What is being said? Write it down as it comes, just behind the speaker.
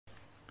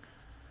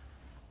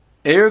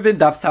Eruvin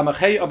Daf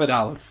Samachei Abed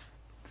Aleph.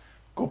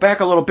 Go back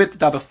a little bit to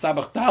Daf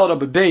Samach Daled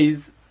Abed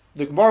Beis.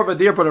 The Gemara over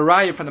there put a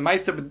raya from the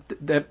Ma'aser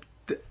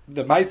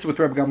the Ma'aser with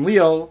Reb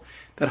Gamliel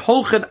that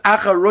Holchen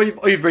Acha Roiv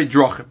Oivrei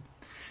Drochim.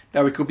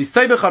 Now we could be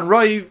Seibach on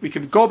Roiv, we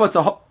could go bas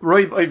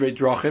Roiv Oivrei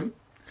Drochim.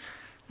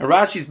 And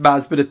Rashi's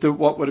bas, but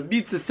what it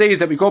means to say is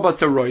that we go bas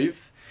Roiv.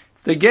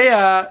 It's the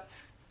Geya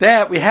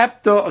that we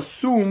have to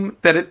assume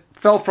that it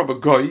fell from a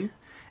goy,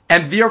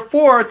 and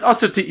therefore it's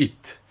usher to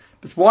eat.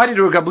 But why did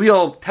Reb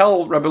Gamliel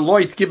tell Rabbi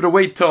Lloyd to give it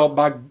away to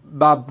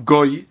Bab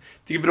Goy, to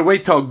give it away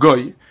to a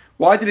goy?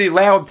 Why did he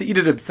allow him to eat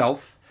it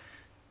himself?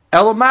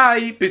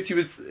 Elamai, because he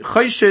was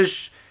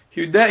chayshish,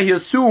 he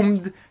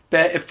assumed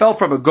that it fell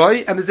from a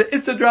goy, and there's an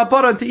Issa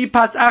Drabaran to eat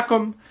pas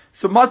akum.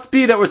 So it must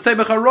be that we're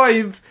Seibach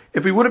HaRoiv.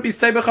 If we wouldn't be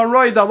Seibach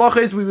HaRoiv, the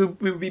halacha is we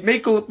would be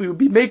Mekel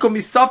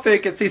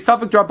Misafik and say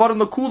Safik Drabaran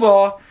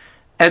L'Kula,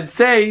 and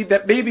say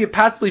that maybe it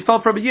possibly fell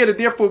from a yid, and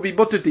therefore would be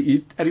mutter to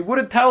eat, and he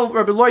wouldn't tell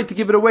Rabbi Lloyd to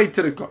give it away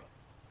to the goy.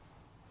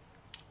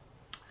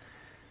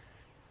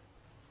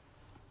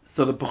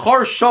 So the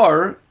Bechar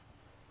Shar,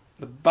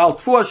 the Baal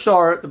Tfuah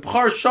Shar, the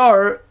Bechar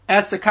Shar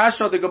asks the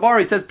Kasha of the Gemara,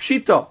 he says,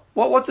 Pshita,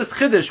 what's this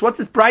Chiddush? What's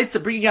this price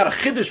of bringing out a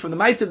Chiddush from the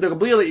Ma'aser of the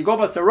Gamliel that you go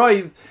bas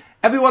Haroiv?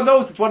 Everyone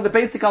knows it's one of the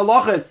basic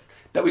halachas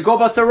that we go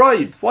bas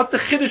Haroiv. What's the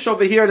Chiddush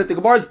over here that the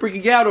Gemara is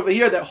bringing out over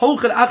here that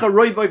Holchen Acha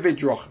Roiv Oivei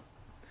Drochim?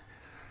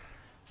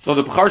 So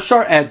the Bechar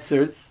Shar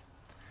answers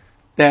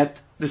that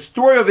the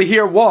story over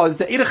here was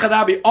that Eidach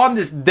Hanabi on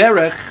this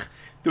derech,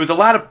 there was a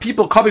lot of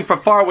people coming from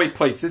faraway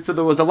places, so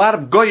there was a lot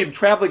of goyim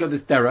traveling on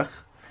this derech.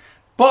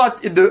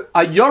 But in the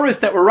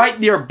ayoris that were right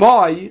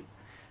nearby,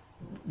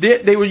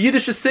 they were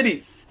Yiddish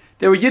cities.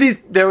 There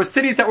were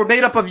cities that were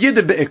made up of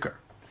Yidden be'ikr.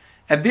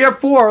 And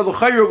therefore,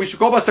 l'chayru, we should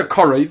go bas a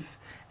korev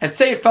and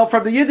say it fell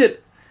from the Yidden.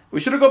 We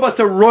shouldn't go bas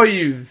a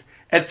roiv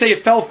and say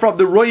it fell from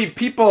the roiv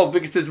people,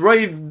 because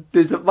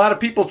there's a lot of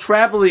people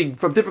traveling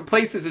from different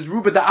places. There's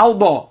Ruba de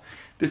Alba.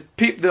 There's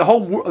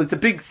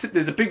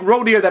a big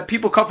road here that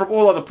people come from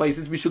all other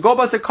places. We should go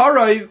bas a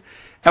korev,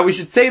 and we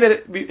should say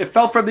that it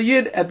fell from the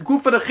Yid. And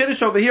Gufa the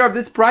Chiddush over here of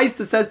this price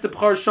that says the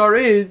Bechar Shar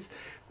is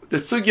the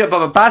sugya of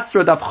Baba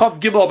Basra Daf Chav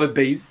Gimel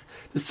Beis.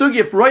 The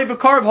sugya of Roiv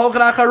Akarv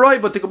Holchen Acha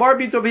Roiv. But the Gemara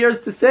means over here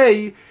is to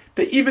say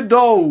that even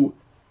though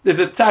there's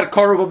a tzad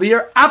korov over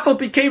here, Afal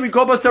Pikei we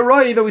go bas a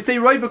Roiv, and we say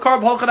Roiv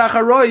Akarv Holchen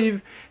Acha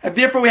Roiv, and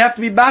therefore we have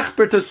to be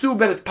machber to assume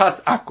that it's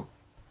pas akum.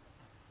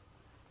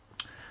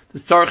 The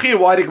Sarachir,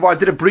 why the Gemara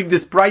didn't bring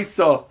this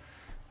brisa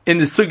in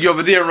the sugi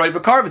over there in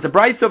Roiv Akarv? It's a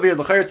brisa over here.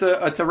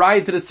 It's a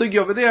ride to the sugi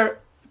over there.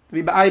 To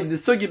be ma'ayid in the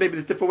sugi, maybe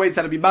there's different ways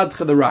how to be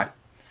madcha the ride.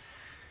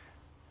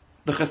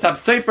 The Chasab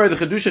Sefer, the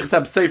Chedush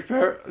Chasab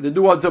Sefer, the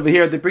new ones over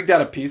here, they bring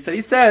down a piece, and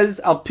he says,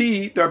 Al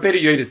Pi, the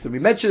Rabbeinu Yonason. We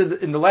mentioned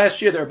in the last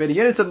year that Rabbeinu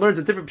Yonason learns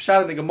a different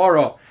pshat in the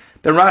Gemara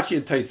than Rashi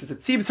and Taisus.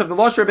 It seems from the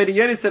Lashon Rabbeinu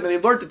Yonason that he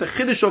learned that the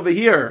Chiddush over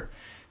here,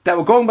 that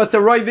we're going by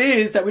Saroiv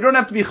is, that we don't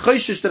have to be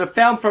chayshish that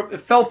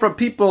it fell from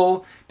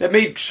people that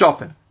made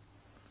kshafim.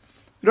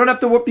 We don't have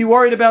to be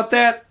worried about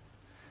that.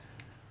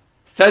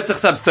 Says the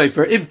Chasab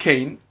Sefer,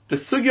 Ibkain, the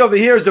sugi over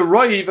here is a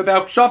roiv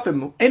about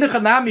kshafim.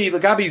 Enechanami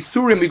l'gabi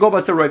surim we go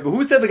by roiv. But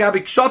who said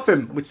l'gabi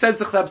kshafim, which says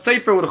the Chasab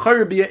Sefer would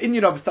chayr be an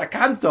inyan of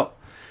sakanta?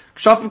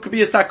 Kshafim could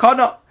be a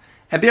sakana,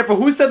 and therefore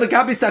who said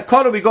l'gabi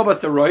sakana we go by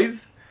roiv?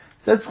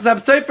 Says the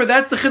Chasab Sefer,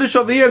 that's the chiddush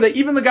over here that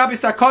even l'gabi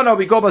sakana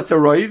we go by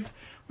roiv,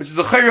 which is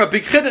a chayr a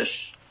big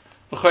chiddush.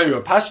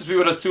 L'chayr pashas we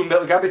would assume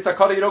that l'gabi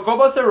sakana you don't go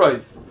by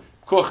roiv.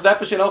 Koch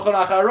nefesh and Holchen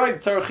Acha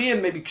Roiv.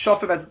 Tzarachin, maybe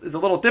kshafim is a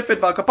little different,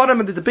 but kapanim,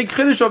 and there's a big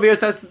chiddush over here,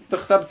 says the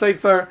Chasab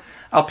Sefer,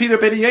 Al Peter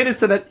Ben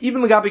Yonason, that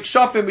even l'gabi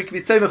kshafim we can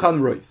be seivach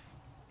on Roiv.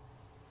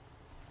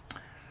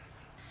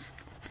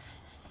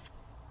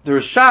 The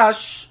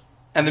Rashash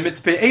and the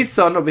Mitzpeh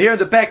Eson over here in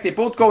the back, they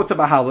both go to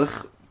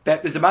Mahalach,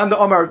 that there's a man the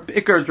Omar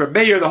Iker,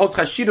 Rabbeir, the holds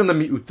Chashidun the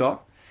Miuta,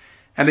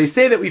 and they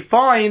say that we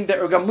find that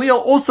Reb Gamliel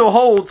also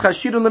holds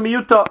Chashidun the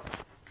Miuta.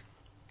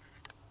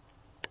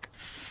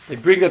 They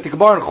bring that the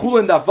Gemara in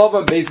Chulin that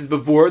Vavam bases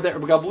before that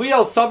Reb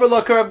Gamliel Sabar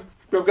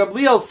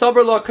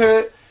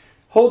Laker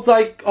holds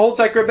like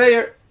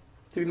Rabbeir.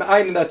 To be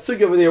ma'ayin in that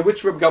sugi over there,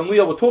 which Reb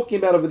Gamliel we're talking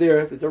about over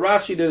there. There's a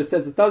Rashi there that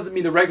says it doesn't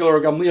mean the regular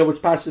Reb Gamliel,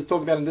 which Pasha is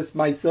talking about in this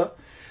Maisa.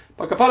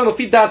 But Kapanim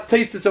Lafid Das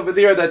Taisis over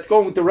there that's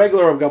going with the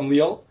regular Reb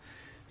Gamliel.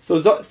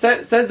 So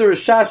says the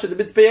Rashash at the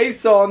Mitzvah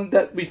Eson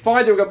that we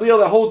find the Reb Gamliel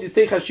that holds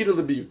Yisei Chashidu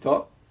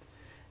L'Biyuta.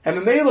 And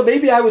the Mela,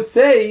 maybe I would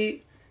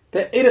say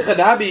that Eidach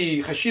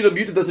Hanabi Chashidu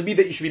L'Biyuta doesn't mean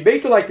that you should be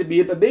making like to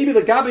be it, but maybe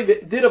the Gabi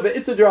that did of the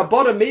Issa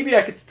D'Rabbanan, maybe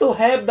I could still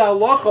have the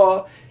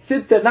halacha,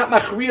 since they're not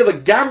machriya the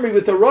gamri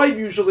with the roiv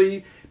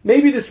usually.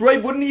 Maybe this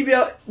roiv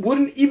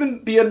wouldn't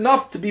even be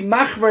enough to be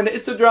machmer in the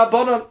Issa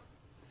D'Rabbanan.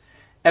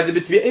 And the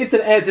Mitzvah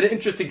Eson adds an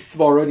interesting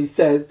svara, and he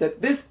says that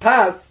this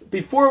pas,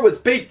 before it was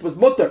baked, was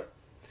mutter.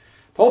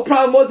 The whole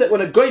problem was that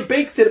when a guy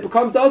bakes it, it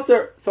becomes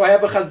aser. So I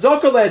have a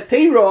chazaka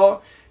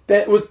le'atera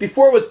that was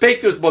before it was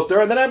baked, it was mutter,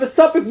 and then I have a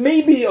suffix,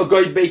 maybe a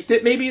guy baked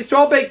it, maybe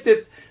Yisrael baked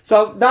it.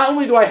 So not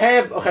only do I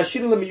have a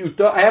chashin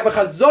l'miyuta, I have a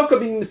chazaka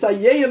being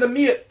misayeh in the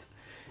miyut.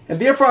 And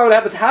therefore I would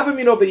have a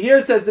havamin over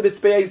here, says the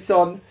Mitzvah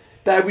Eson,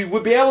 that we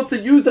would be able to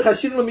use the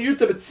Chashin L'Miyuta,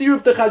 but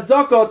Tziruf the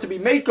Chazaka to be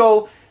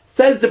Mekel.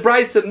 Says the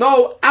Brisa,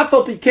 no,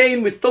 Afal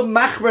Pikain, we're still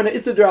Machmer and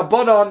Issa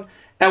D'Rabbanan,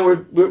 and we're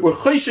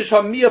Choshesh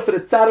Hamiyah for the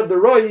Tzad of the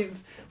Roiv.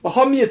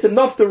 Hamiyah, it's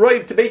enough the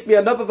Roiv to make me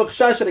enough of a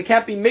Chashash, and it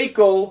can't be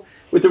Mekel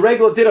with the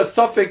regular din of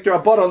Safek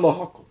D'Rabbanan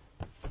L'Hakol.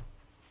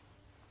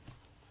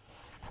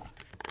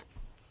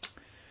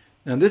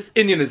 Now this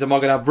Indian is a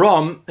Magen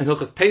Avram in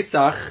Hilchos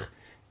Pesach,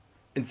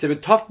 in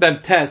Sivit Tov Mem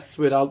Tes,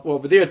 where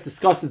over there it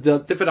discusses the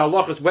different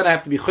halachos when I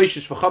have to be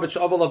Choshesh for Chametz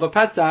She'aval of a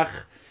Pesach.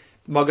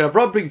 The Magen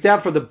Avram brings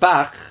down from the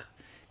Bach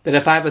that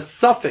if I have a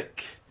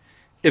suffix,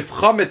 if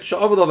Chametz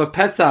She'aval of a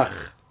Pesach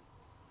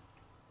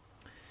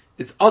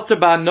is Aser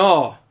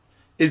Ba'ano,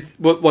 was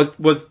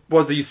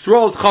the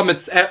Yisrael's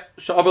Chametz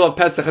She'aval of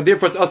Pesach, and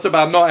therefore it's Aser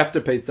Ba'ano after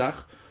Pesach,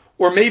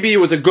 or maybe it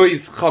was a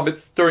Goy's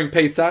Chametz during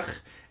Pesach,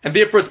 and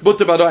therefore it's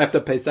Mutar Ba'ano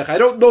after Pesach. I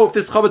don't know if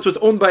this Chametz was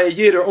owned by a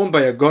Yid or owned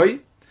by a Goy.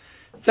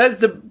 Says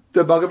the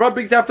Magen Avram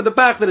brings down for the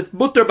back that it's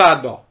Mutar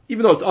Ba'ano,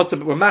 even though it's also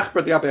we're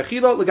Machber L'Gabei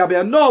Achila, L'Gabei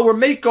Ano, we're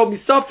Meiko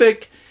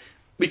Misafik.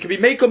 We can be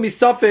Meiko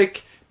Misafik.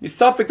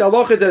 Misafik the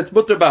halacha is that it's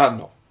Mutar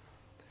Ba'ano.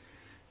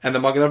 And the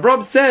Magen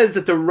Avram says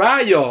that the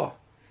Raya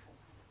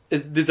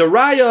there's a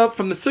Raya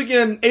from the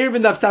Sugyan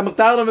Erevin Daf Samach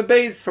Dalet and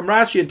Beis from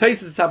Rashi and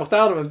Taisus Samach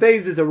Dalet and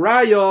Beis is a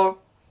Raya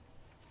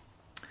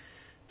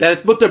that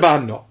it's Mutar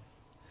Ba'ano.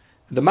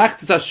 The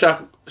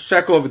Machzas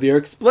Shekel over there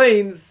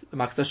explains the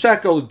Machzas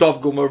Shekel,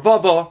 Dov Gomer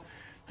Vava.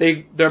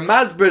 They're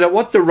masber that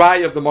what's the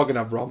raya of the Magen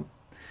Avram?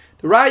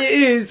 The raya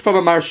is from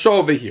a Marsha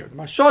over here. The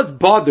Marsha is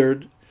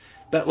bothered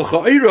that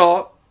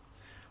l'cha'ira,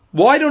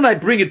 why don't I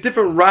bring a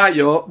different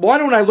raya? Why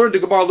don't I learn the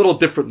Gemara a little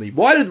differently?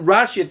 Why did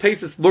Rashi and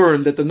Taisus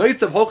learn that the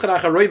noise of Holchan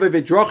Acharoiva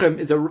V'Drachim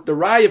is the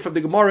raya from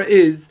the Gemara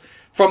is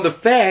from the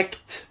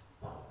fact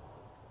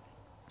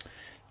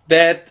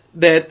that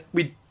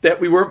we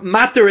weren't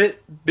matter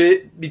it,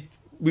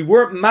 we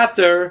weren't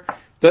matter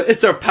the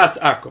Isser Pas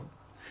Akum.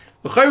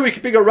 We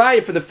can bring a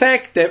raya for the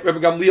fact that Rabbi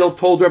Gamliel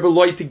told Rabbi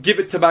Loi to give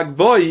it to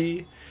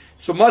Magvoi,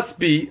 so must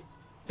be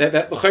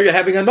that you're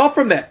having a not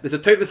from that. There's a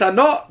Tevis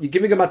Hanah, you're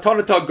giving a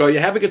matana to a Goy,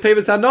 you're having a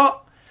Tevis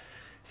Hanah.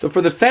 So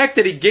for the fact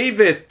that he gave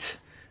it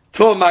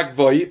to a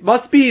Magvoi,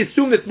 must be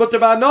assumed it's Mutar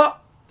Ba'ano.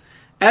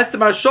 As the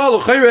Marshal,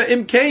 L'chayra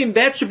Im Kain,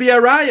 that should be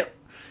a raya.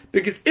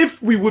 Because if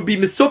we would be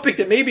misupik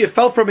that maybe it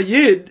fell from a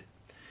Yid,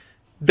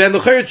 then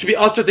L'chayra it should be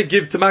also to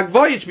give to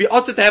Magvoi, it should be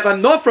also to have a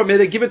not from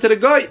it and give it to the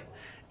Goy.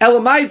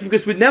 Elamite,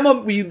 because we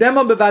nemam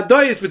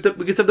bevadoyis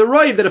because of the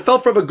roiv that it fell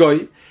from a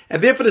goy,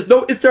 and therefore there's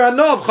no Isser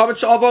Hanah of Chametz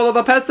She'aval of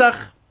a Pesach.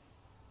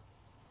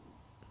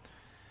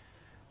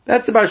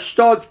 That's about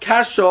Shtad's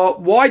Kasha.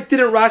 Why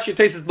didn't Rashi and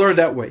Taisus learn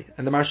that way?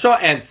 And the Marsha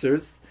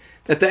answers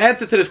that the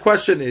answer to this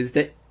question is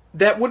that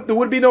there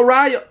would be no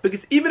raya,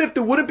 because even if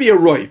there wouldn't be a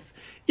roiv,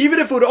 even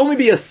if it would only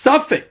be a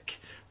suffix,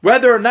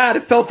 whether or not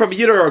it fell from a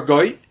Yid or a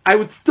goy, I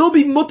would still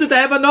be mutter to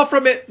have enough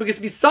from it, because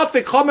be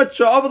suffix Chametz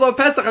She'aval of a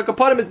Pesach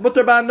HaKaparim is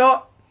Mutar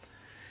Ba'ano.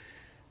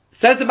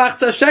 Says the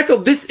Machzas Shekel,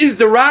 this is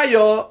the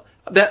raya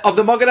of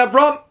the Magen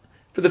Avram.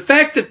 For the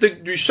fact that the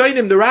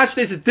Rishonim, the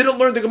Rashi didn't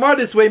learn the Gemara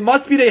this way,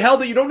 must be they held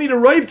that you don't need a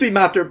roiv to be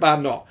Mutar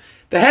Ba'ano.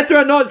 The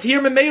Heter Hanah is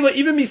here Memela,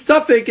 even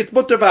Misafik, it's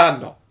Mutar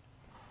Ba'ano.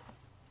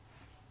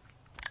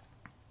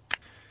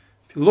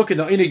 If you look at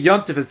the Einig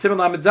Yontif and Simon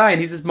Lamed Zayin,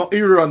 he says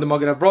Ma'ira on the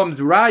Magen Avram's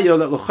raya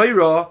that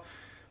L'chayra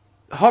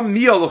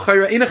Hamiyah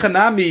L'chayra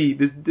Inachanami.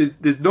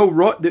 There's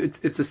no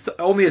it's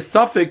only a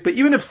suffix. But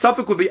even if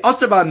suffix would be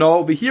Aser Ba'ano,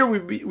 over here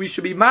we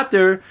should be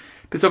matter,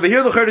 because over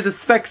here L'chayra is a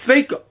Sfek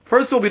Sveika.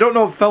 First of all, we don't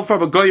know if it fell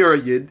from a Goy or a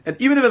Yid, and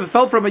even if it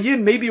fell from a Yid,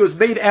 maybe it was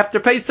made after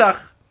Pesach.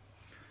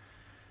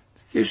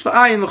 Yesh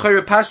L'Ayin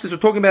L'chayra Pashtus. We're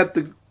talking about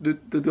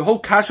the whole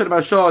Kasha of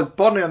Marsha is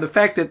bonding on the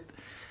fact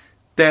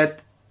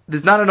that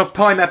there's not enough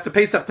time after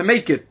Pesach to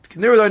make it.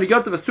 Knirah only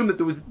got to assume that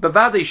there was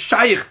Bavadei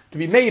Shaykh to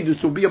be made.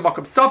 This will be a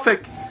Makam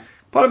Suffix.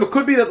 But it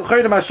could be that the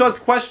Masha's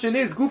question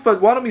is,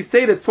 Gufa, why don't we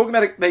say that it's talking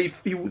about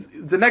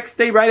the next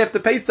day right after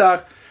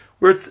Pesach,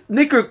 where it's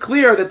nicker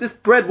clear that this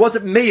bread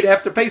wasn't made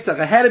after Pesach.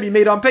 It had to be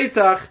made on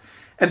Pesach,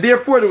 and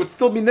therefore it would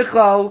still be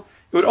Nichlal,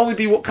 it would only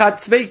be Chad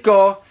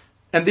Tzveika,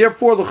 and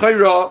therefore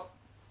L'chayra,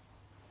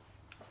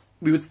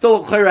 we would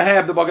still L'chayra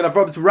have the Magen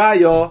Avram's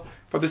Raya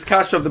from this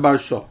Kasha of the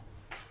Marsha.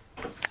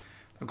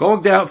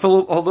 Going down a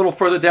little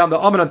further down, the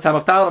Amen on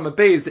Samach Dalet and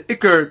Beis, the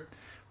Iker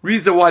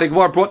reason why the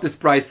Gemara brought this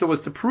price, so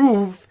was to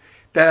prove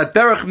that a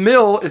derech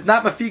mil is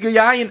not mafiga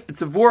yayin.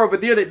 It's a vor over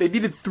there that they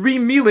needed 3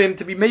 milin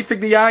to be mafig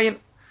the yayin.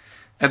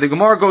 And the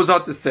Gemara goes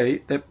on to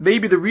say that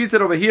maybe the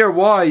reason over here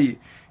why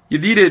you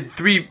needed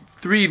three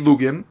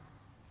lugim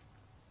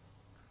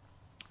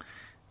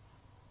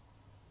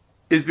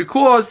is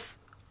because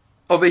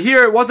over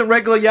here it wasn't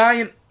regular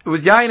yayin, it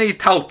was yayin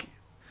talki.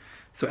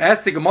 So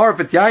ask the Gemara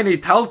if it's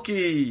yayin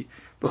talki,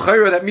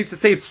 that means to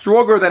say it's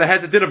stronger than it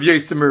has a din of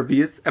Yesem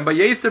Mervius. And by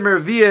Yesem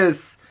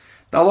Mervius,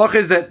 the halach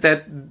is that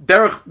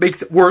derech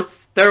makes it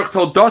worse. Derech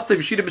told Dasa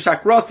V'shida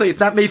B'shak Rasa, it's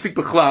not meifik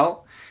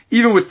b'chlal,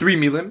 even with 3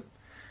 milim.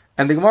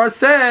 And the Gemara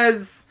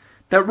says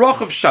that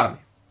Rochav Shami,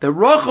 that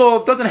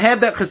Rochav doesn't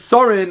have that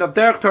chesaron of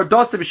derech told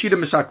Dasa V'shida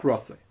B'shak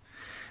Rasa.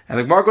 And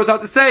the Gemara goes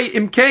out to say,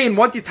 Imkain,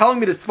 what you're telling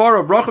me the Svar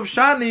of Rochav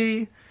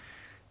Shani,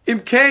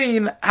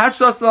 Imkain,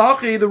 Hashlas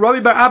Lahachi, the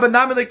Rabbi Bar Abba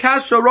Namin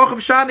Kasha, Rochav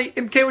Shani,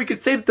 Imkain, we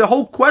could say that the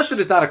whole question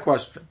is not a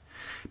question.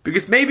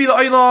 Because maybe the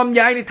Olam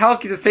Yain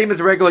Talki is the same as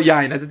a regular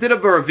Yain, as it did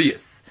of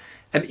Veravias.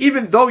 And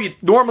even though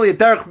normally a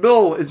Derech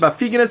Mil is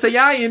Mafigin as a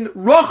Yain,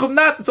 Rochav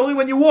not, it's only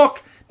when you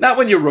walk, not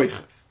when you're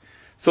Rochav.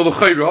 So the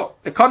Chayra,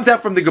 it comes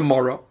out from the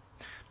Gemara,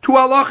 two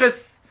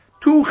halachas,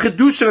 two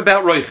chedushim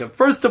about Rochav.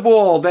 First of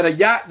all, that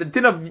the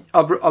din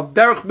of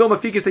Derech Mil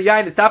Mafigin a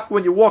Yain is not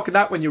when you walk and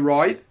not when you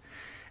ride.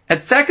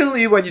 And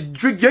secondly, when you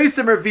drink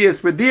Yosem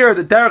Revius, where there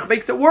the Derech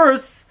makes it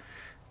worse,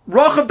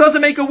 Rochav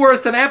doesn't make it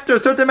worse, and after a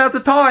certain amount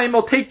of time,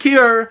 will take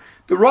care,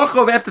 the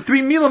Rochav, after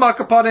 3 milamak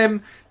upon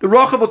him, the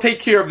Rochav will take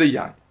care of the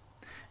Yain.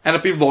 And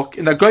if we look,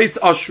 in the Geis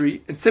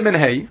Ashri, in Siman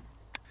Hey,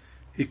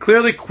 he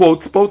clearly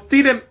quotes both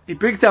Dinim. He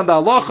brings down the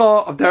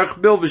halacha of Derech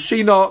Mil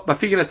V'Shina,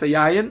 Mafigin as a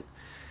Yain,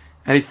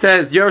 and he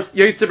says,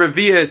 Yosem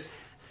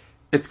Revius,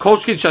 it's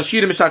Kolshkin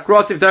Shashirim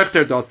Mishakrotziv Derech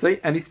Terdose,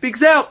 and he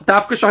speaks out,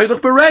 Dafka Shahidach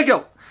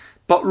Beregel.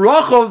 But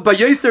Rochav by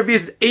Yosef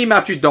is a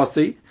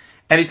matridasi,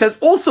 and he says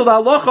also the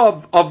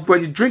halacha of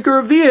when you drink a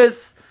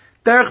revius,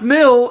 derech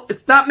mil,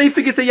 it's not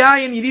meifigis a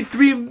yayin. You need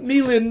 3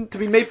 million to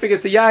be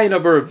meifigis a yayin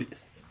of a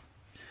revius.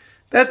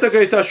 That's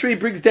okay. So Ashri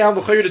brings down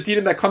the chayur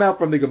dinim that come out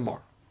from the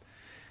Gemara.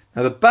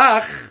 Now the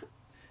Bach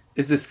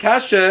is this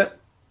kasha.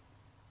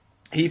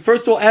 He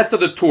first of all asks of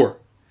the Tur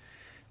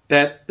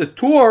that the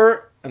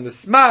Tur and the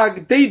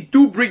Smag they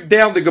do bring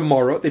down the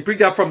Gemara. They bring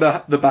down from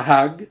the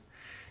Bahag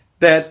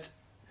that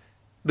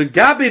the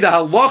Gabi, the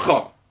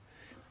halacha,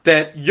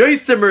 that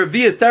Yosem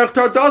Revius Derech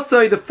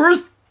Tardasai, the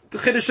first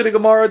Chiddush of the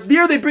Gemara,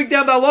 there they bring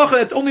down the halacha,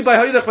 that's only by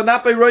Haydach, but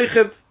not by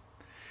Roichev.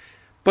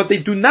 But they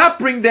do not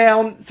bring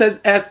down,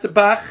 as the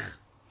Bach,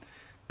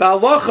 the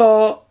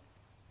halacha,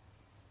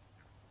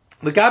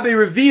 the Gabi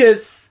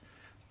Revius,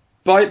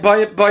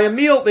 by a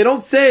meal, they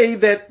don't say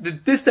that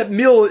that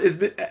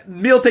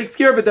meal takes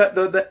care of it,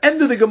 the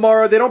end of the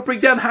Gemara, they don't bring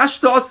down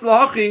Hashtas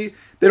Lahachi,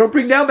 they don't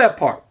bring down that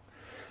part.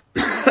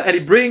 And he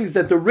brings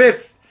that the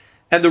Rif,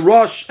 and the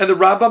Rosh and the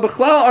Rambam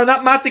Bechlal are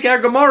not Matik Er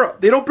Gemara.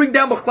 They don't bring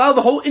down Bechlal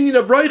the whole Indian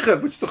of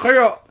Roichev, which the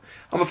Chayra,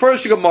 I'm a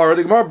first Gemara.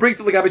 The Gemara brings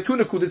it like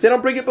Abituna Kudas. They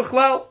don't bring it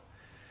Bechlal.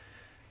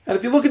 And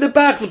if you look at the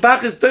Bach is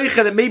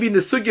Deicha that maybe in the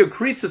Sugya of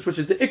Krisis, which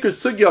is the Iker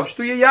Sugya of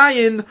Shtuya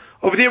Yayin,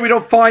 over there we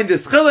don't find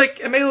this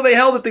Chilik, and maybe they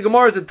held that the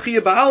Gemara is a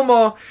Triya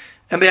Ba'alma,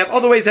 and they have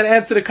other ways that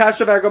answer the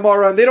Kasha of our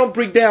Gemara, and they don't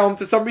bring down,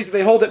 for some reason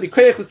they hold that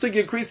Mikoyach the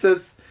Sugya of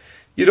Krisis,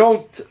 they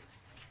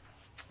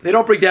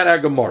don't bring down our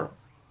Gemara.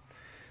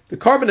 The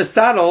Carbon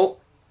Asanal,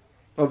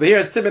 over here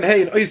at Siman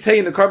Hay, and Ois Hay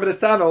in the Carbon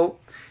Asanal,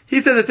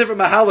 he says a different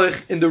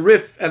Mahalach in the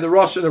Rif and the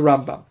Rosh and the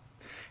Rambam.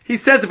 He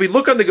says if we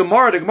look on the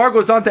Gemara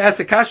goes on to ask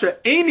a kasha,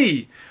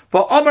 Eini,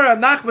 for Amar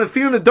Anachman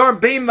Fiun Adarm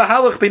Bein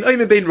Mahalach Bein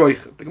Oim Bein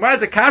Roich. The Gemara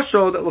has a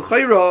kasha that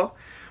L'chayra,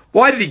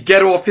 why did he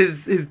get off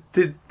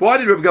why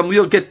did Rabbi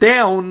Gamliel get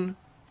down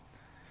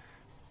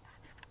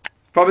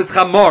from his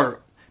Chamar?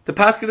 The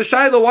Pasuk of the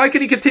Shiloh, why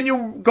can he continue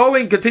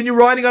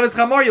riding on his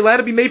Chamar? You're allowed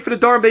to be made for the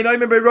Darm Bein Oim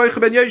Bein Roich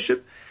Ben Yosef.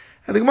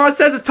 And the Gemara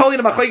says it's totally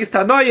in the Machlekes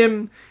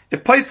Tanoim,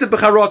 if Paisiv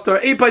B'charot or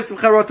a Paisiv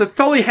B'charot, it's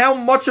totally how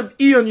much of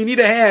Eon you need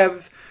to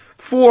have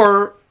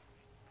for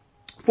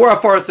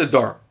Afaras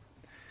Adar.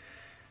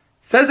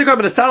 Says the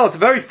Gemara Asanal, it's a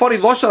very funny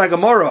Lashon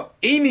HaGemara.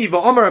 Eini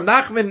v'Omer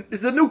Nachman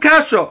is a new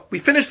kasha. We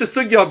finished the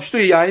sugya of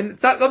Shtuya Yayin.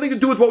 It's nothing to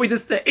do with what we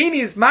just. The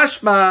Eini is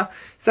mashma,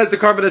 says the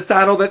Gemara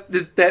Asanal,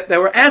 that they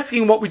were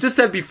asking what we just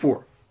said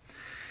before,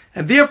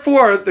 and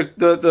therefore the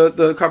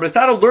Gemara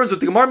Asanal learns what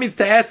the Gemara means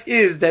to ask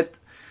is that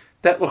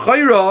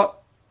l'chayra,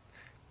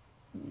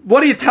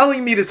 what are you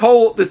telling me? This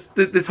whole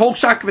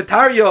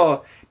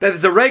shakvataria that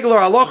is a regular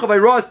halacha by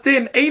Ras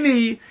Din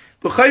Eini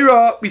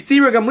l'chayra. We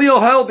see Reb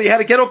Gamliel held you have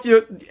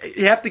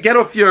to get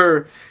off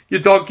your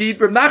donkey.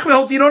 Reb Nachman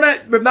holds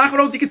Reb Nachman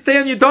holds you can stay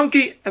on your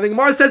donkey. And the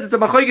Gemara says it's a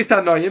machlokes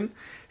tanoim.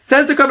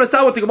 Says the Gemara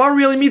Asanal, what the Gemara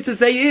really means to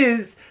say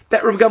is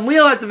that Reb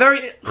Gamliel has a very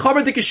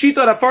chamer dekeshita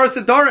on Afaras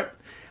Adarim.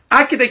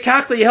 Akidei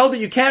kachla, he held that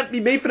you can't be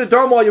made for the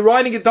Dharma while you're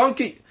riding a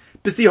donkey.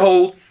 But he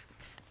holds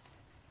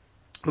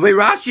the way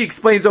Rashi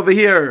explains over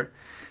here,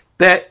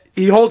 that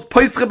he holds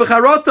Paischa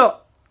B'charota,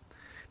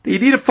 that you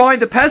need to find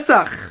the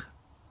Pesach.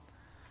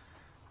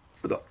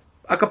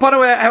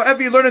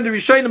 However you learn in the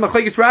Rishonim,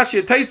 Machlekes Rashi,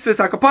 and Taisvis,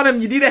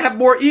 Akapanim, you need to have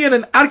more Ian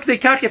and Arkdei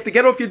Kach, you have to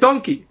get off your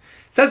donkey.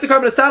 Says the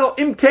Carbon Asanal,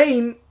 Im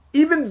Kain,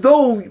 even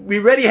though we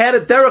already had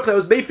a derech that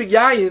was Beifig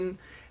Yayin,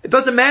 it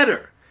doesn't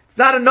matter. It's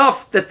not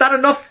enough. That's not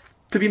enough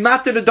to be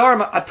matter the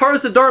Dharma.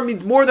 Ataras the Dharma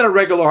means more than a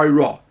regular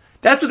Hayrah.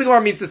 That's what the Gemara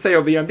means to say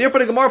over here. And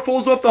therefore the Gemara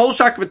falls off the whole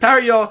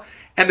Shakvataria,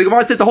 and the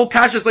Gemara says the whole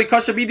Kasha is like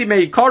Kasha Bidi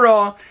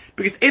Meikara,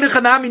 because Eid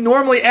Chanami,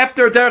 normally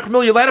after a Derech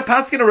Mil, you're allowed to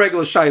paskin a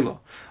regular Shaila.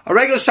 A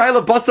regular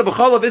Shaila, Basa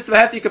B'chala,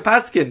 Visva, you can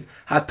paskin.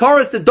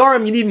 Hataras the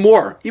Dharam, you need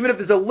more. Even if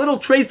there's a little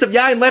trace of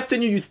Yain left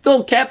in you, you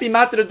still can't be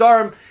matter the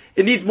Dharam.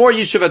 It needs more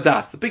Yishuv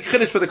Das. A big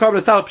chiddush for the Carbon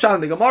Asanal Pshat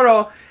in the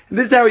Gemara, and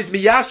this is how he's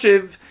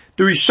Miyashiv,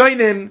 the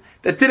Rishonim,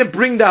 that didn't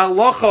bring the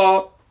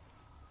halacha,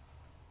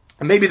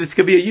 and maybe this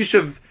could be a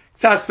Yishuv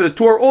Tzas for the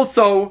Torah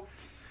also,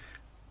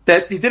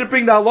 that he didn't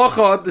bring the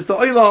halacha, this the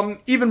olam,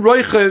 even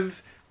roichev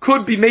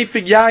could be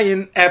meifig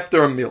yayin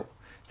after a meal.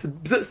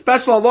 It's a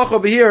special halacha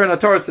over here in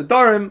Ataras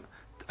Sedarim,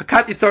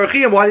 Akat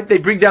Yitzarachim. Why didn't they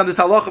bring down this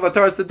halacha of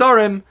Ataras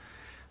Sedarim?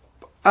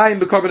 I'm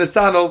the Korban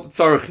Esano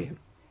Tzarachim.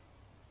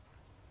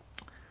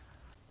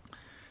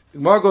 The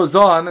Gemara goes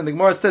on, and the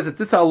Gemara says that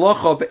this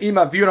halacha be'im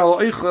avirun al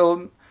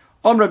oichel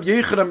Rab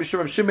Yechanan mishum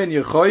Rab Shimon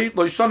Yechoy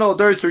lo yishana al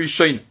doris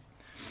rishonim.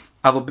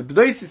 Aval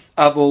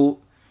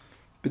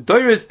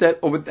b'doris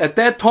that at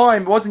that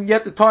time wasn't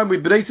yet the time where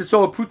b'doris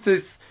saw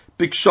prutzis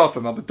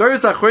b'kshafim. But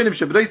doris achronim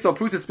she b'doris saw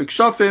prutzis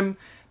b'kshafim.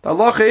 The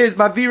halacha is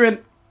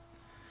mavirin.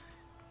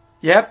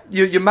 Yep,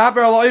 you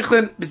maver al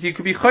oichlin because you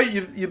could be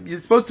you're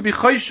supposed to be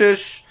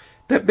choishish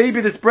that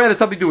maybe this bread has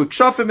something to do with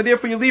kshafim, and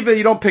therefore you leave it,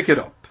 you don't pick it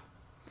up.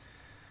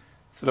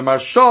 So the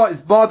Marsha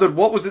is bothered.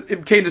 What was it?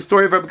 It became the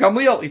story of Rabbi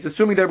Gamliel. He's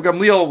assuming that Rabbi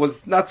Gamliel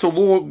was not so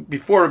long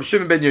before Rabbi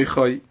Shimon ben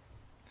Yochai.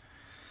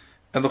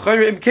 And the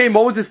Chayr came.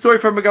 What was the story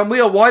from Rabbi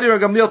Gamliel? Why did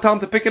Rabbi Gamliel tell him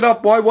to pick it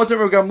up? Why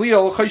wasn't Rabbi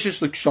Gamliel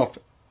chayshish l'kshafim?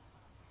 So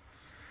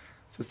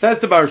it says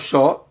to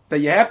Marsha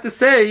that you have to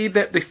say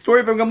that the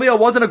story of Rabbi Gamliel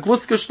wasn't a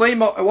gluska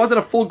shleima. It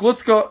wasn't a full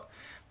gluska,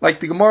 like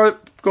the Gemara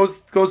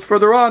goes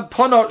further on.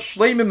 Tana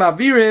shleimim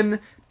avirin.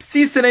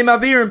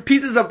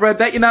 Pieces of bread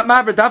that you're not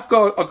maver,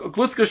 dafka a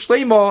gluska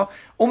shleima,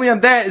 only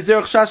on that is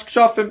there chash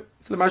kshafim.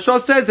 So the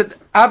Marsha says that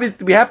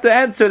obviously we have to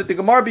answer that the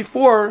Gemara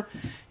before,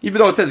 even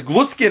though it says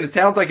gluskin, it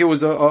sounds like it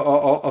was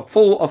a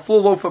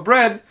full loaf of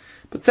bread,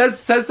 but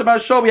says the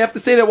Marsha we have to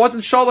say that it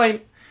wasn't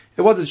shalem,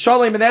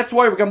 and that's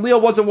why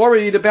Gamliel wasn't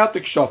worried about the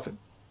kshafim.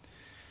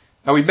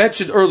 Now we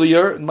mentioned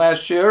earlier in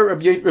last year,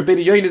 Rabbi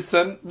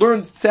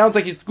Yonason sounds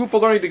like he's goofa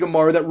learning the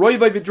Gemara that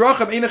roivay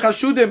v'dracham einach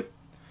hashudim.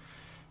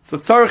 So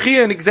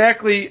Tzarachian,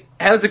 exactly,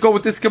 how does it go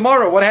with this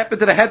Gemara? What happened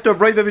to the heter of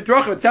Reiv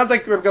V'Drachim? It sounds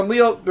like Rabbi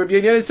Gamliel, Rabbi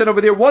Yonason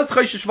over there was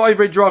Chayshish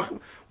V'Drachim,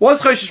 was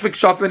Chayshish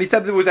V'Kshafim, and he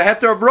said there was a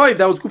heter of Reiv,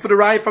 that was good for the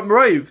Rai from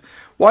Reiv.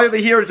 Why over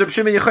here is Rabbi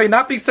Shimon Yochai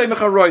not being Seimach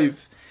Reiv?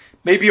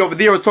 Maybe over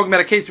there I was talking about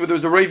a case where there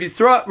was a Reiv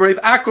Yisra, Reiv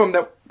Akum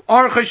that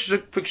aren't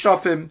Chayshish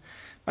V'Kshafim,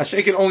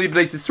 Mashiach only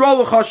B'nai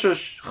Yisrael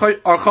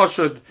are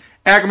Chashad.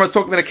 Agama is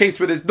talking about a case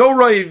where there's no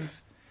Reiv.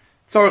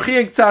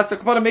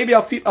 Maybe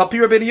I'll peer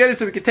Rabbi Yonason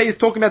so we can tell you he's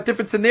talking about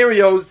different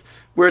scenarios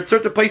where at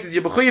certain places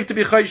you're b'chayiv to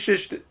be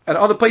chayshish, and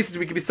other places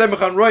we can be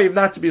semach on roiv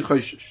not to be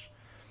chayshish.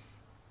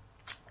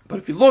 But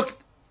if you look,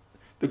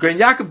 the Grein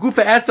Yaakov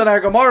Gufa asked on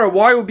our Gemara,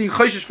 why are we being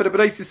chayshish for the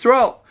B'nai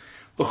Yisrael?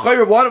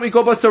 L'chayr, why don't we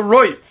go bas a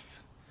roiv?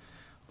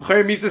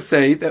 L'chayr means to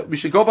say that we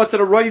should go bas a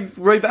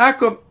roiv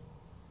akum.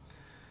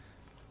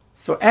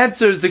 So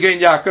answers the Grein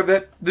Yaakov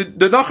that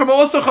the Nachem are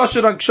also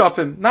chashad on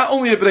kshafim, not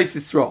only the B'nai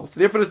Yisrael. So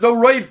therefore there's no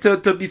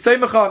roiv to be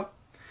semach on.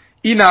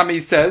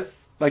 Inami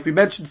says, like we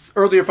mentioned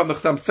earlier from the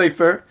Chassam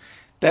Sefer,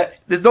 that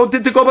there's no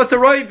din to go bas a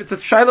roiv. It's a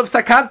shaila of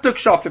sakanta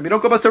kshafim. You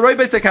don't go bas a roiv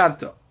by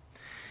sakanta.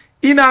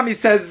 Inami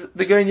says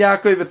the Grein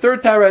Yaakov, the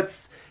third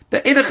teretz,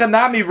 that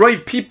inachanami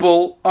roiv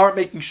people aren't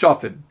making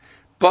kshafim.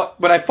 But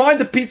when I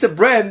find a piece of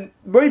bread,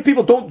 roiv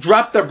people don't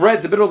drop their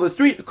breads in the middle of the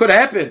street. It could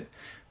happen.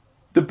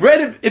 The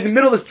bread in the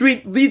middle of the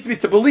street leads me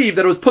to believe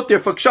that it was put there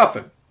for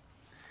kshafim.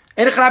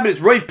 Inachanami is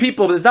roiv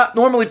people, but it's not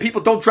normally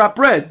people don't drop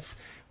breads.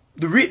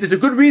 There's a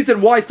good reason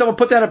why someone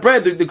put down a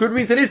bread. The good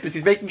reason is because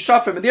he's making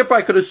shafim, and therefore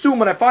I could assume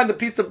when I find a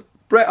piece of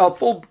bread, a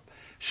full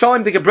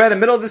showing the bread in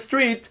the middle of the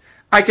street,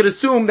 I could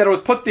assume that it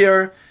was put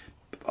there,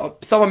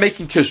 someone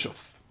making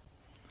kishuf.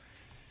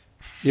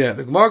 Yeah,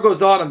 the Gemara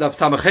goes on the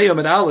Samachayim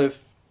and Aleph,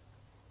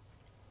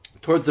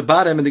 towards the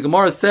bottom, and the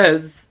Gemara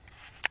says,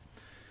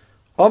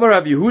 Amar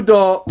Rav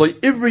Yehuda, lo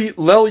ivri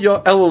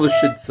lelya elo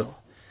l'shidsa.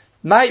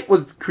 Night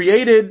was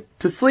created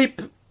to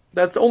sleep.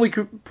 That's the only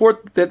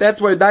report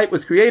that's why night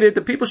was created.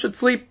 The people should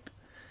sleep.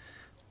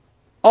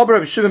 Amar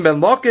Rav Shimon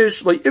ben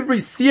Lakish, lo ivri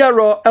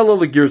siara elo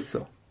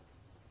l'girsa.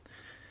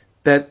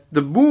 That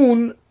the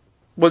moon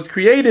was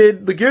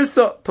created, the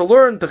girsa, to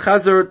learn, to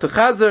chazer, to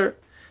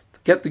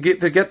get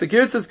the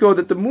girsas go,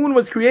 that the moon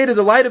was created,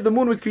 the light of the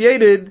moon was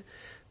created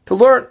to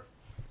learn.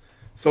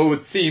 So it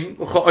would seem,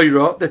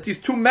 that these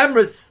two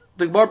members,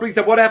 the Gemara brings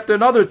up one after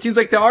another, it seems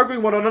like they're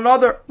arguing one on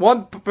another.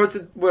 One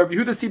person, where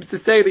Yehuda seems to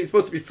say that he's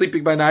supposed to be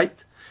sleeping by night,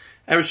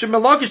 and Rav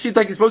Shimon ben Lakish seems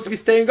like he's supposed to be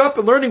staying up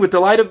and learning with the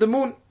light of the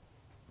moon.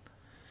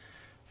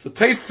 So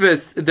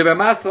Tosfos, the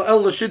Ramasal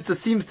El Lashitza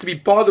seems to be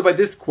bothered by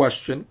this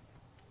question.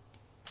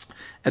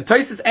 And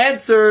Tosfos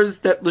answers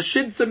that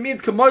Lashitza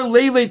means Kamoy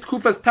Leilei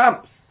Tkufas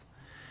Tammuz.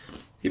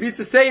 He means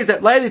to say is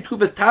that Leilei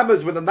Tkufas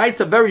Tammuz, when the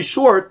nights are very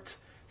short,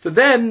 so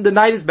then the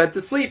night is meant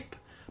to sleep.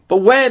 But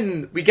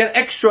when we get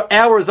extra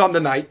hours on the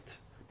night,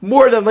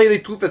 more than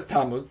Leilei Tkufas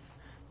Tammuz,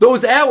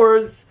 those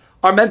hours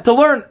are meant to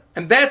learn.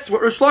 And that's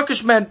what Rish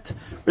Lakish meant.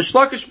 Rish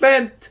Lakish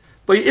meant,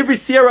 but every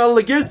Sierra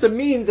al-Lagirsa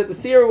means that the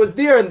Sierra was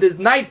there, and there's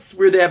nights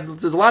where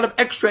there's a lot of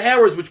extra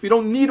hours, which we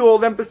don't need all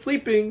of them for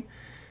sleeping.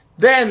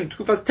 Then,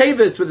 Tkufas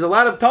Tevis, where there's a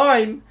lot of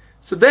time,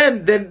 so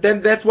then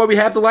that's why we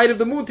have the light of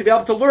the moon, to be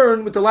able to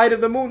learn with the light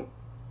of the moon.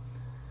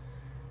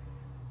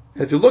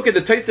 And if you look at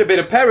the Tosfos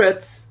Beit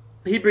Peretz,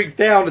 he brings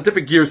down a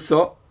different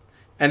girsa,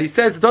 and he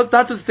says, it does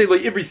not just say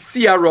like every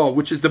Sierra,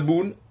 which is the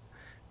moon,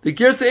 The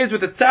girsa is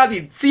with the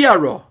tzadi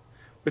tziaro,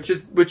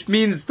 which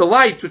means the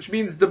light, which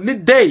means the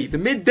midday. The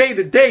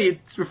day,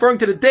 it's referring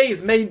to the day,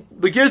 is made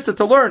the girsa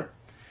to learn,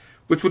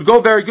 which would go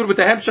very good with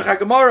the Hemshech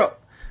HaGemara.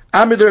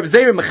 Amir the Reb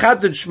Zeir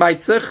Mechaded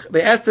Shmaitzich,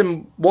 they asked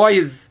him why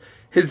his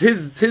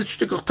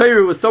shtickach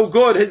Torah was so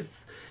good,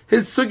 his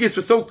sugis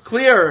was so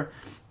clear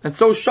and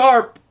so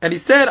sharp, and he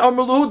said,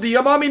 Amr Luhudi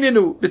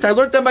Yamamininu, this I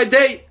learned that by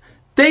day.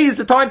 Day is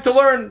the time to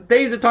learn,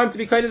 day is the time to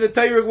be kind of the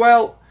Torah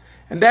well.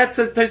 And that,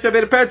 says Taisha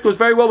Veda Peretz, goes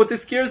very well with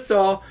this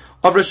girsa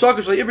of Rosh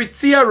Hashanah, every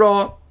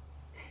tziara,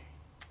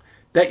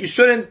 that you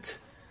shouldn't,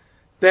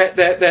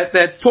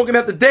 that's talking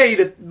about the day,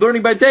 that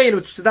learning by day, and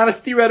which is not a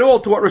steer at all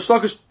to what Rosh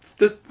Hashanah,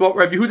 what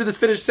Rabbi Yehuda just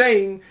finished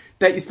saying,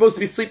 that you're supposed to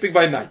be sleeping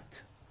by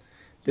night.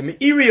 The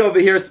Meiri over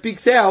here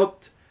speaks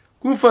out,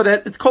 Gufa,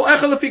 that it's kol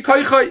echel lefi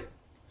koichai,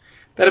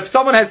 that if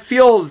someone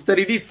feels that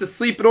he needs to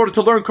sleep in order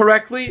to learn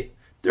correctly,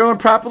 to learn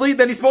properly,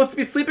 then he's supposed to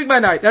be sleeping by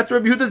night. That's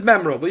Rabbi Yehuda's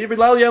memorable.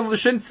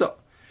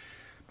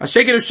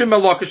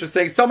 Mashiach is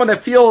saying someone that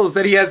feels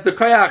that he has the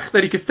koyach,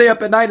 that he can stay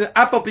up at night and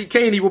afal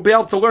pikein, he will be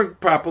able to learn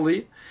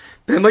properly.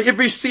 Then like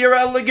every shira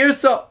al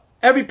girsa,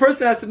 every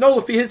person has to know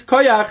if he his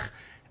koyach,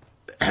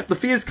 that's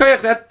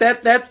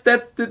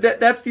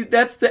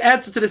the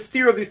answer to the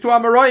steer of these two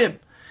Amoraim.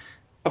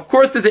 Of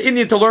course, there's an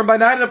Indian to learn by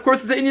night, and of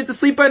course, there's an Indian to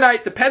sleep by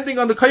night, depending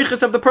on the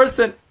koyches of the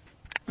person.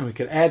 And we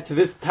can add to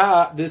this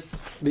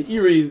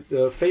Meiri,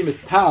 the famous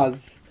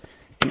Taz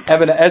in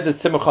Even HaEzer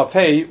Simcha Chaf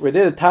Hei, where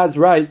there the Taz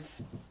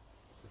writes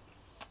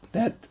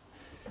that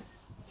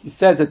he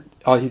says that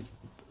he's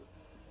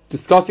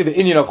discussing the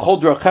Indian of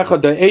Chodra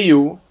Checha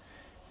Da'eyu,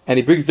 and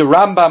he brings the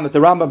Rambam, that the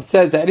Rambam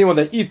says that anyone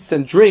that eats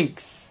and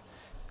drinks,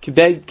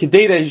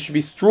 Kedei that he should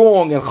be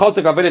strong and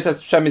Chazak Avedes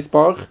Hashem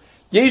Yisparach,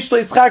 Yesh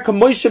Le'ischar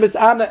Kamoishe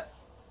Mis'ane.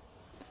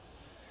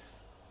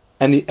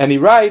 And he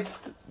writes,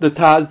 the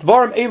Taz,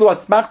 Dvarim Elu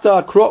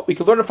Asmachta Akro, we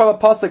can learn it from a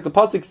pasuk. The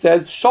pasuk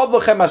says, Shav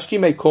Lochem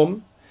Ashkimei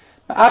Kum,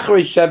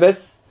 Ma'achrei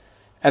Sheves,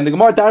 and the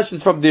Gemara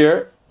dashes from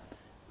there,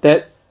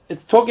 that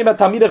it's talking about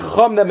Talmidei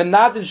Chacham, that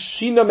Menadin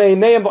Shino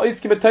Meineim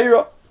V'oiskim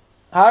B'Torah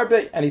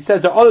Harbe, and he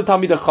says there are other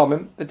Talmidei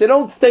Chachamim, that they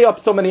don't stay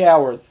up so many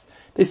hours.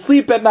 They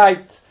sleep at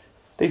night,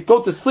 they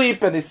go to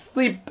sleep, and they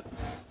sleep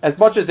as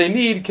much as they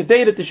need,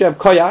 Kedei that they should have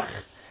koyach.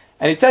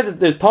 And he says that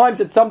there are times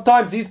that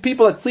sometimes these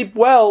people that sleep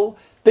well,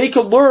 they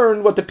can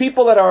learn what the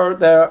people that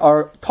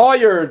are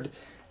tired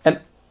and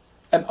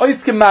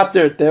oiskim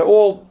matter,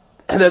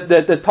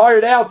 they're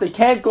tired out, they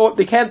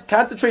can't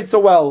concentrate so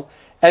well,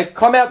 and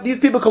come out, these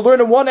people can learn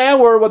in 1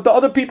 hour what the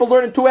other people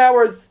learn in 2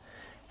 hours.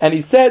 And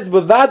he says, these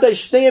people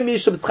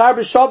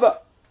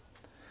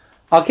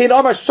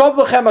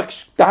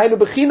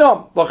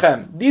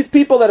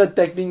that are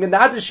being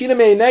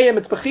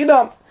it's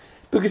bechinam,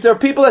 because there are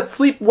people that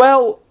sleep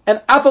well,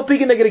 and afal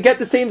pigin they're going to get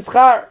the same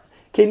schar.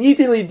 That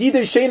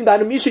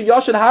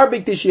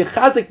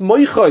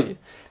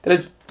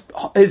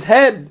his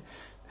head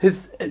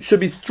should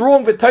be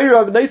strong with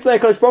Torah, and he says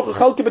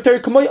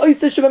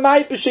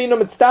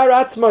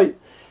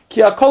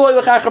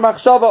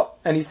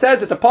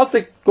that the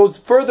pasuk goes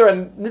further,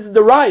 and this is the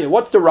raya.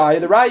 What's the raya?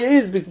 The raya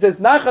is because it says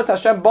Nachas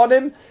Hashem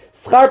Bonim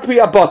Schar Pri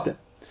Abotim,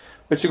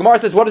 which the Gemara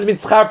says, what does it mean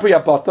Schar Pri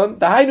Abotim?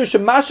 The Hainu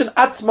Shemashin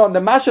Atzmon, the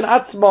Mashin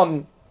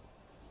Atzmon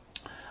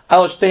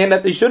Al Shtein,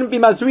 that they shouldn't be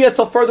Mazriya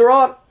till further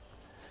on.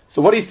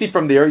 So what do you see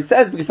from there? He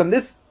says, because on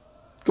this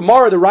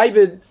Gemara, the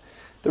Ravid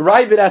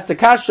asks the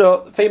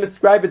Kasha, the famous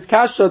Ravid's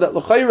Kasha, that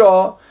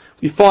L'chaira,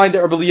 we find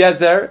that Rabbi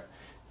Eliezer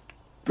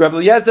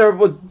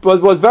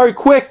was very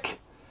quick.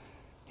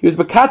 He was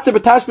Bekatzer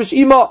B'tashmish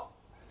Ima,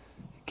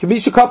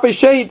 Kamisha Kafei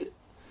Shade.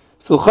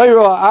 So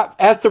L'chaira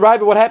asked the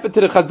Ravid what happened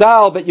to the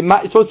Chazal, that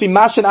you're supposed to be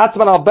Mashin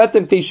Atzman Al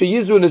Betem Teisha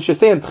Yizun and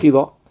Shaseyim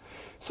Tchila.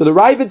 So the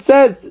Ravid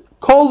says,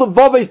 Kol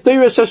Levaveis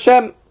Deirish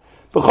Hashem,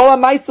 V'chol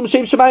ha'maisim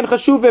sheim shemayim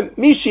chashuvim,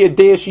 mishi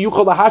yedei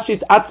sheyuchol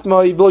lahashitz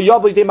atzmoi v'lo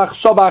yavli de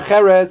machshava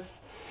acheres,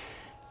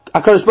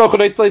 HaKadosh Baruch Hu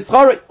noisei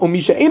schorei,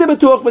 u'misha eina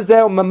betuach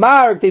b'zeh,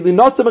 u'mamar, gdei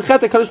linotza b'chet,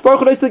 HaKadosh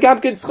Baruch Hu noisei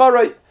gamkin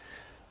schorei.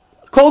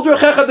 Kol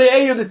d'rechecha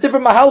de'eyu, there's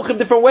different mahalchim,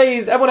 different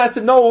ways, everyone has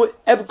to know,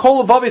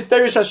 kol levavis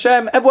derish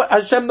Hashem,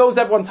 Hashem knows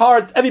everyone's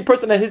hearts, every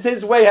person has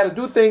his way how to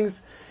do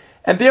things,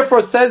 and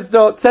therefore says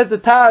the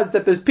Taz,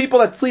 that there's people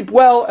that sleep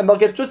well, and they'll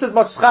get just as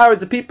much schar as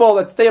the people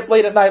that stay up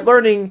late at night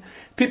learning.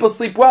 People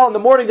sleep well in the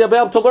morning, they'll be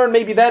able to learn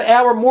maybe that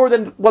hour more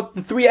than what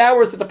the 3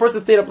 hours that the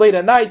person stayed up late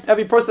at night.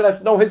 Every person has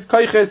to know his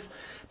koiches.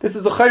 This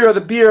is the chayra,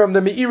 the beer,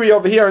 the meiri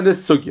over here in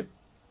this sugya.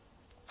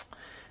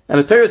 And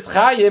the Teres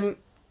Chaim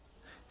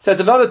says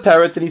another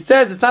teretz, and he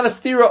says it's not a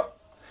stira.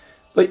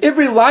 But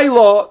every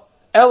laila,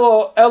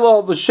 elo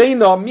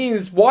l'sheina,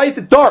 means why is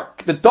it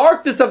dark? The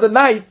darkness of the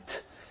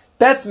night,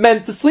 that's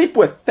meant to sleep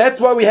with.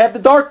 That's why we have the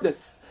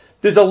darkness.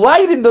 There's a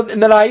light in the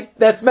night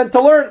that's meant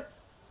to learn.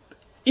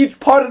 Each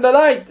part of the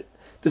night,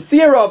 the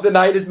sierra of the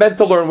night is meant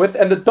to learn with,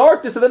 and the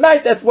darkness of the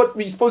night, that's what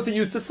we're supposed to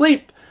use to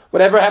sleep.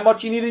 How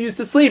much you need to use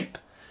to sleep.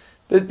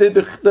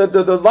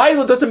 The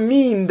Laila doesn't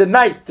mean the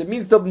night. It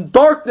means the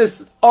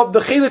darkness of the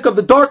chelik of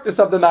the darkness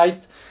of the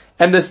night,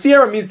 and the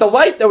sierra means the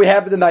light that we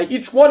have in the night.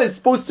 Each one is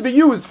supposed to be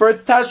used for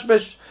its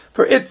tashmish,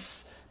 for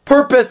its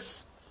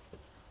purpose.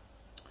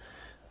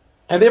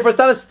 And therefore it's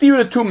not a steer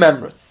to two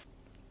members.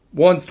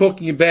 One's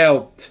talking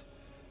about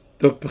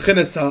the one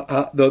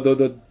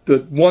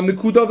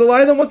Nakuda of the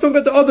Laila, and one's talking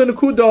about the other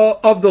Nakuda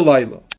of the Laila.